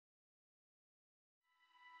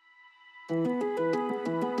The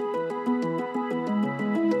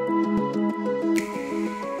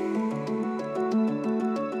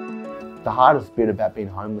hardest bit about being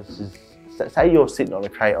homeless is, say you're sitting on a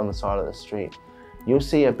crate on the side of the street, you'll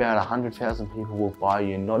see about 100,000 people walk by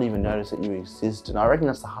you and not even notice that you exist, and I reckon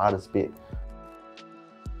that's the hardest bit.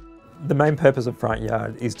 The main purpose of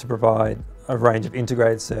Frontyard is to provide a range of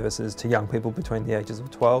integrated services to young people between the ages of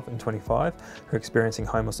 12 and 25 who are experiencing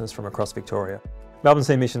homelessness from across Victoria. Melbourne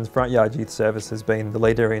City Mission's Frontyard Youth Services has been the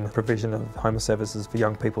leader in the provision of homeless services for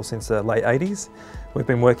young people since the late 80s. We've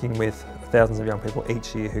been working with thousands of young people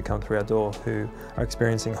each year who come through our door who are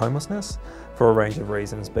experiencing homelessness for a range of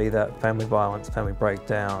reasons, be that family violence, family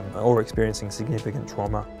breakdown, or experiencing significant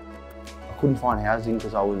trauma. I couldn't find housing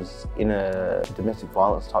because I was in a domestic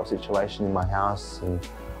violence type situation in my house, and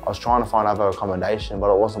I was trying to find other accommodation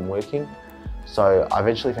but it wasn't working. So I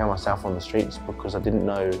eventually found myself on the streets because I didn't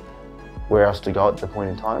know where else to go at the point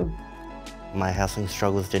in time. My housing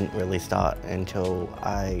struggles didn't really start until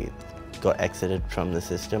I got exited from the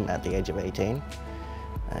system at the age of 18,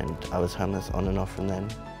 and I was homeless on and off from then.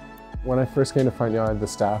 When I first came to Frontyard, the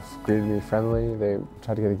staff greeted me friendly. They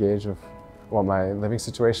tried to get a gauge of what my living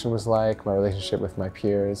situation was like, my relationship with my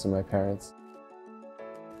peers and my parents.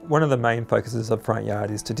 One of the main focuses of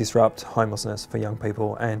Frontyard is to disrupt homelessness for young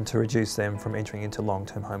people and to reduce them from entering into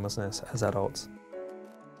long-term homelessness as adults.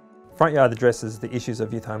 Frontyard addresses the issues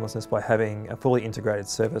of youth homelessness by having a fully integrated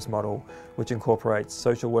service model which incorporates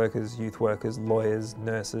social workers, youth workers, lawyers,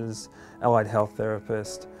 nurses, allied health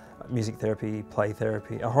therapists, music therapy, play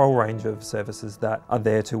therapy, a whole range of services that are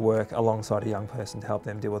there to work alongside a young person to help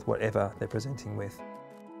them deal with whatever they're presenting with.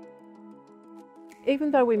 Even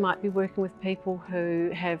though we might be working with people who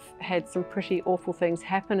have had some pretty awful things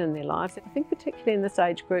happen in their lives, I think particularly in this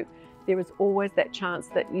age group, there is always that chance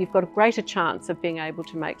that you've got a greater chance of being able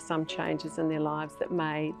to make some changes in their lives that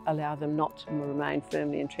may allow them not to remain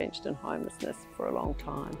firmly entrenched in homelessness for a long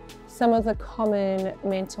time. Some of the common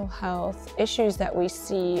mental health issues that we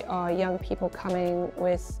see are young people coming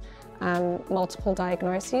with multiple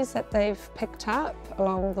diagnoses that they've picked up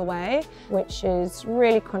along the way, which is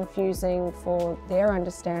really confusing for their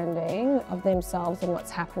understanding of themselves and what's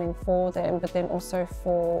happening for them, but then also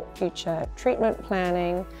for future treatment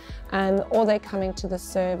planning. Or they're coming to the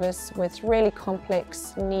service with really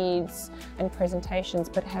complex needs and presentations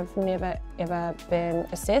but have never ever been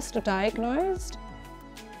assessed or diagnosed.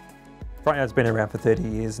 Frontyard's been around for 30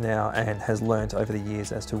 years now and has learnt over the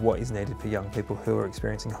years as to what is needed for young people who are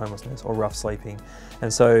experiencing homelessness or rough sleeping.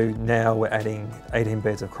 And so now we're adding 18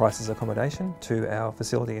 beds of crisis accommodation to our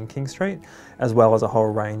facility in King Street, as well as a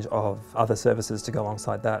whole range of other services to go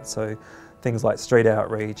alongside that. So things like street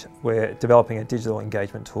outreach, we're developing a digital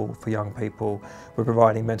engagement tool for young people, we're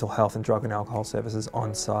providing mental health and drug and alcohol services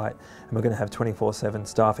on site, and we're going to have 24/7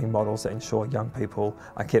 staffing models that ensure young people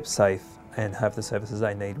are kept safe and have the services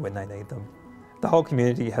they need when they need them. The whole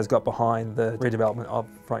community has got behind the redevelopment of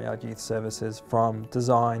Frontyard Youth Services, from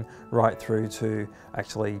design right through to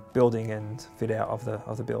actually building and fit out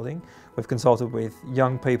of the building. We've consulted with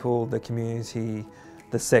young people, the community,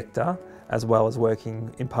 the sector, as well as working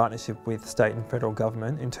in partnership with state and federal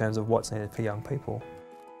government in terms of what's needed for young people.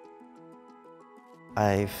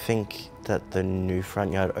 I think that the new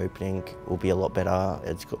Frontyard opening will be a lot better.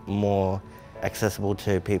 It's got more accessible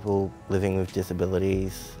to people living with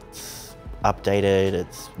disabilities. It's updated,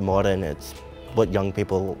 it's modern, it's what young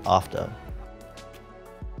people are after.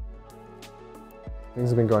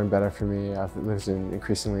 Things have been going better for me. I've lived in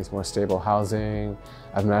increasingly more stable housing.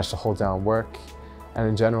 I've managed to hold down work. And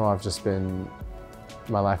in general,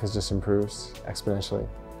 my life has just improved exponentially.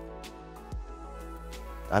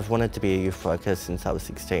 I've wanted to be a youth worker since I was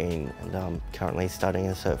 16, and I'm currently studying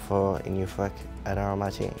a Cert 4 in youth work at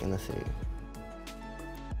RMIT in the city.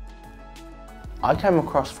 I came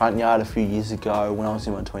across Frontyard a few years ago when I was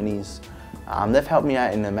in my 20s. They've helped me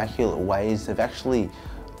out in immaculate ways. They've actually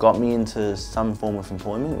got me into some form of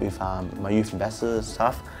employment with my youth ambassador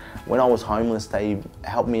stuff. When I was homeless, they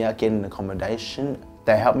helped me out getting accommodation.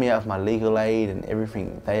 They helped me out with my legal aid and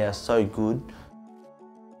everything. They are so good.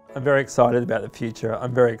 I'm very excited about the future.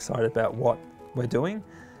 I'm very excited about what we're doing,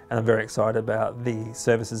 and I'm very excited about the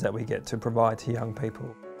services that we get to provide to young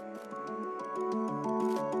people.